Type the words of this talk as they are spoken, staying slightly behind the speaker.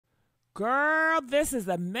Girl, this is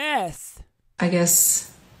a mess. I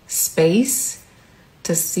guess, space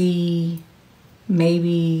to see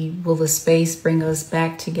maybe will the space bring us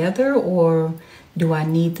back together, or do I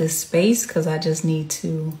need this space because I just need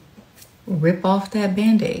to rip off that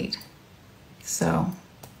band-aid? So,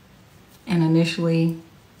 and initially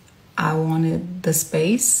I wanted the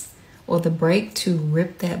space or the break to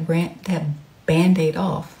rip that band-aid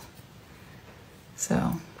off.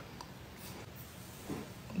 So,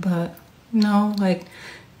 but no, like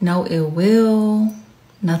no ill will,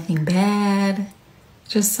 nothing bad.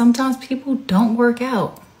 Just sometimes people don't work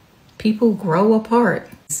out. People grow apart.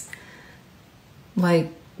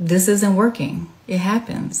 Like, this isn't working. It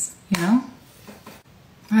happens, you know?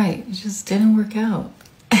 Right, it just didn't work out.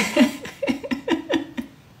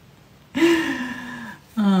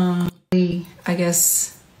 I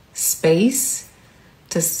guess space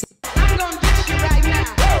to see. I'm gonna dish you right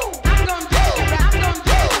now. I'm gonna dish you right.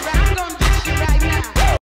 I'm gonna dish you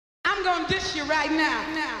right. I'm gonna dish you right now.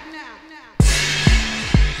 I'm gonna dish you right now.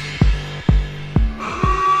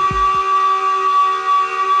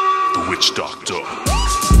 The Witch Doctor.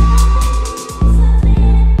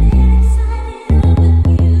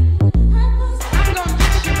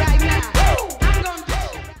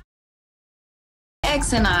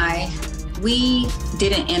 Ex and I, we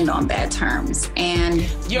didn't end on bad terms, and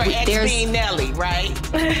Your ex being Nelly, right?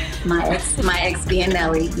 my ex being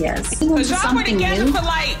Nelly, yes. Because y'all were together for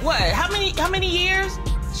like what? How many years,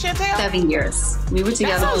 Shantel? 7 years. We were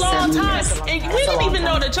together That's a for long 7 time. years. And we didn't even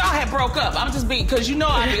know that y'all had broke up. I'm just being, because you know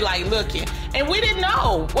I'd be like looking, and we didn't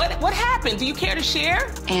know what happened. Do you care to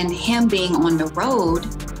share? And him being on the road,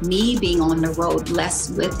 me being on the road less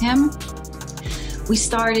with him, we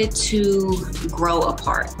started to grow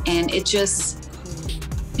apart, and it just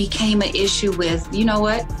became an issue with, you know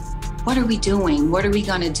what are we doing? What are we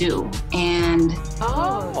gonna do? And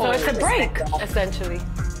so it's a break, essentially.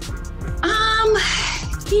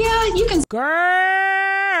 Yeah, you can. Girl,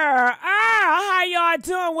 how y'all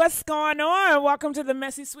doing? What's going on? Welcome to the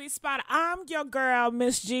Messy Sweet Spot. I'm your girl,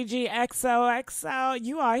 Miss Gigi XOXO.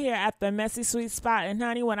 You are here at the Messy Sweet Spot, and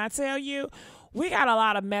honey, when I tell you, we got a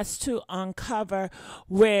lot of mess to uncover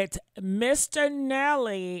with Mr.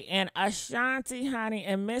 Nelly and Ashanti, honey,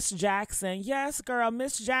 and Miss Jackson. Yes, girl,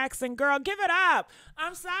 Miss Jackson. Girl, give it up.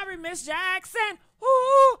 I'm sorry, Miss Jackson.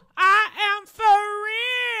 Ooh, I am for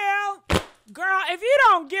real. Girl, if you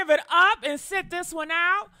don't give it up and sit this one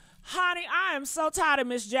out, honey, I am so tired of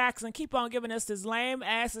Miss Jackson. Keep on giving us this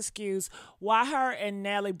lame-ass excuse why her and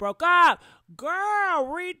Nelly broke up. Girl,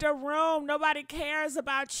 read the room. Nobody cares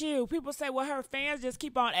about you. People say, well, her fans just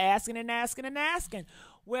keep on asking and asking and asking.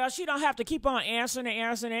 Well, she don't have to keep on answering and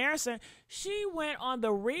answering and answering. She went on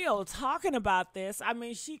the reel talking about this. I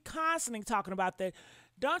mean, she constantly talking about this.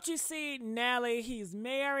 Don't you see Nelly? He's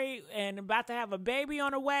married and about to have a baby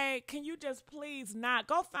on the way. Can you just please not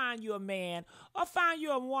go find you a man or find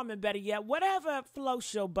you a woman, better yet, whatever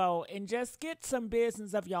floats your boat, and just get some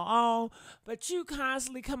business of your own. But you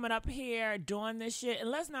constantly coming up here doing this shit.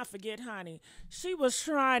 And let's not forget, honey, she was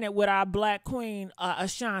trying it with our black queen,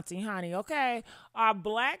 Ashanti, honey, okay? Our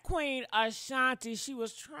black queen, Ashanti, she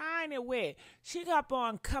was trying it with. She kept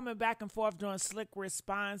on coming back and forth doing slick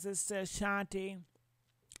responses to Ashanti.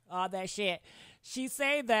 All that shit. She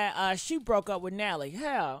say that she broke up with Nelly.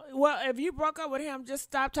 Hell, well, if you broke up with him, just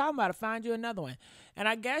stop talking about it. Find you another one. And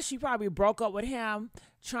I guess she probably broke up with him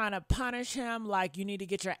trying to punish him, like, you need to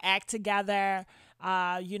get your act together.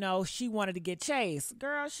 You know, she wanted to get chased.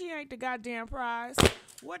 Girl, she ain't the goddamn prize.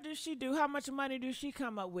 What does she do? How much money does she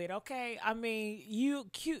come up with? Okay, I mean, you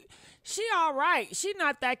cute. She all right. She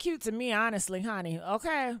not that cute to me, honestly, honey.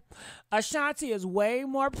 Okay, Ashanti is way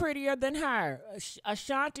more prettier than her.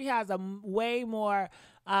 Ashanti has a way more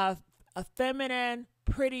a feminine,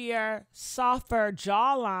 prettier, softer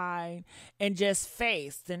jawline and just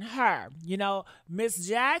face than her. You know, Miss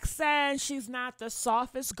Jackson, she's not the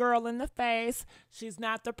softest girl in the face. She's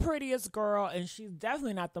not the prettiest girl, and she's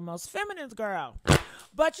definitely not the most feminine girl.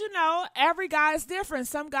 But, you know, every guy is different.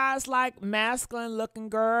 Some guys like masculine-looking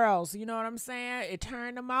girls. You know what I'm saying? It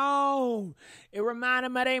turned them on. It reminded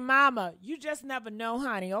them of their mama. You just never know,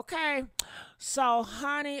 honey, okay? So,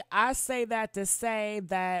 honey, I say that to say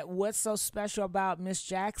that what's so special about Miss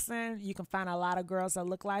Jackson, you can find a lot of girls that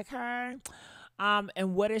look like her.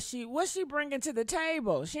 And what's she bringing to the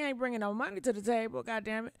table? She ain't bringing no money to the table,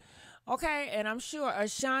 goddamn it. Okay, and I'm sure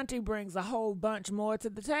Ashanti brings a whole bunch more to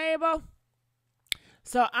the table.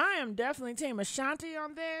 So I am definitely team Ashanti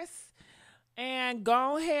on this. And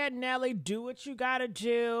go ahead, Nelly, do what you gotta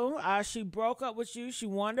do. She broke up with you. She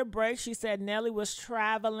wanted a break. She said Nelly was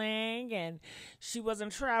traveling and she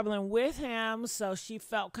wasn't traveling with him, so she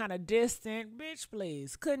felt kind of distant. Bitch,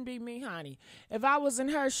 please. Couldn't be me, honey. If I was in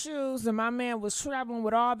her shoes and my man was traveling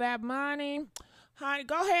with all that money, honey,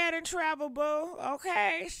 go ahead and travel, boo.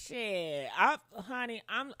 Okay, shit. Honey,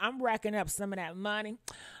 I'm racking up some of that money.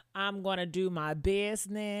 I'm going to do my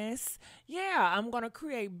business. Yeah, I'm going to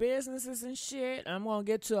create businesses and shit. I'm going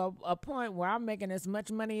to get to a point where I'm making as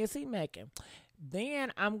much money as he making.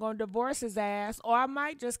 Then I'm going to divorce his ass, or I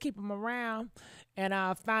might just keep him around and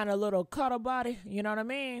find a little cuddle buddy, you know what I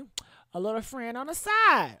mean? A little friend on the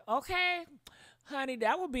side, okay? Honey,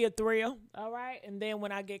 that would be a thrill, all right? And then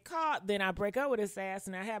when I get caught, then I break up with his ass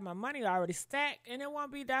and I have my money already stacked and it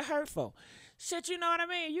won't be that hurtful. Shit, you know what I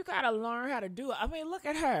mean? You got to learn how to do it. I mean, look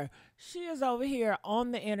at her. She is over here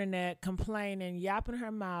on the internet complaining, yapping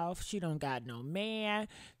her mouth. She don't got no man.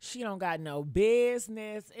 She don't got no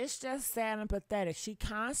business. It's just sad and pathetic. She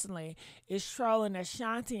constantly is trolling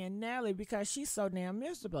Ashanti and Nelly because she's so damn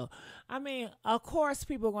miserable. I mean, of course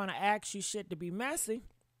people are going to ask you shit to be messy,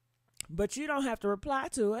 but you don't have to reply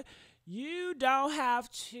to it. You don't have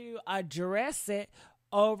to address it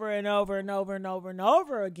over and over and over and over and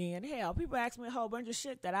over again. Hell, people ask me a whole bunch of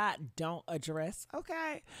shit that I don't address.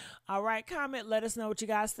 Okay. All right. Comment. Let us know what you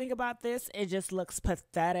guys think about this. It just looks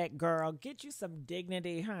pathetic, girl. Get you some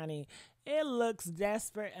dignity, honey. It looks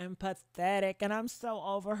desperate and pathetic, and I'm so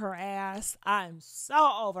over her ass. I'm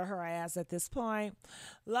so over her ass at this point.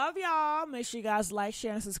 Love y'all. Make sure you guys like,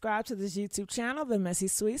 share, and subscribe to this YouTube channel, The Messy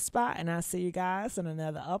Sweet Spot, and I'll see you guys in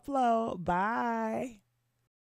another upload. Bye.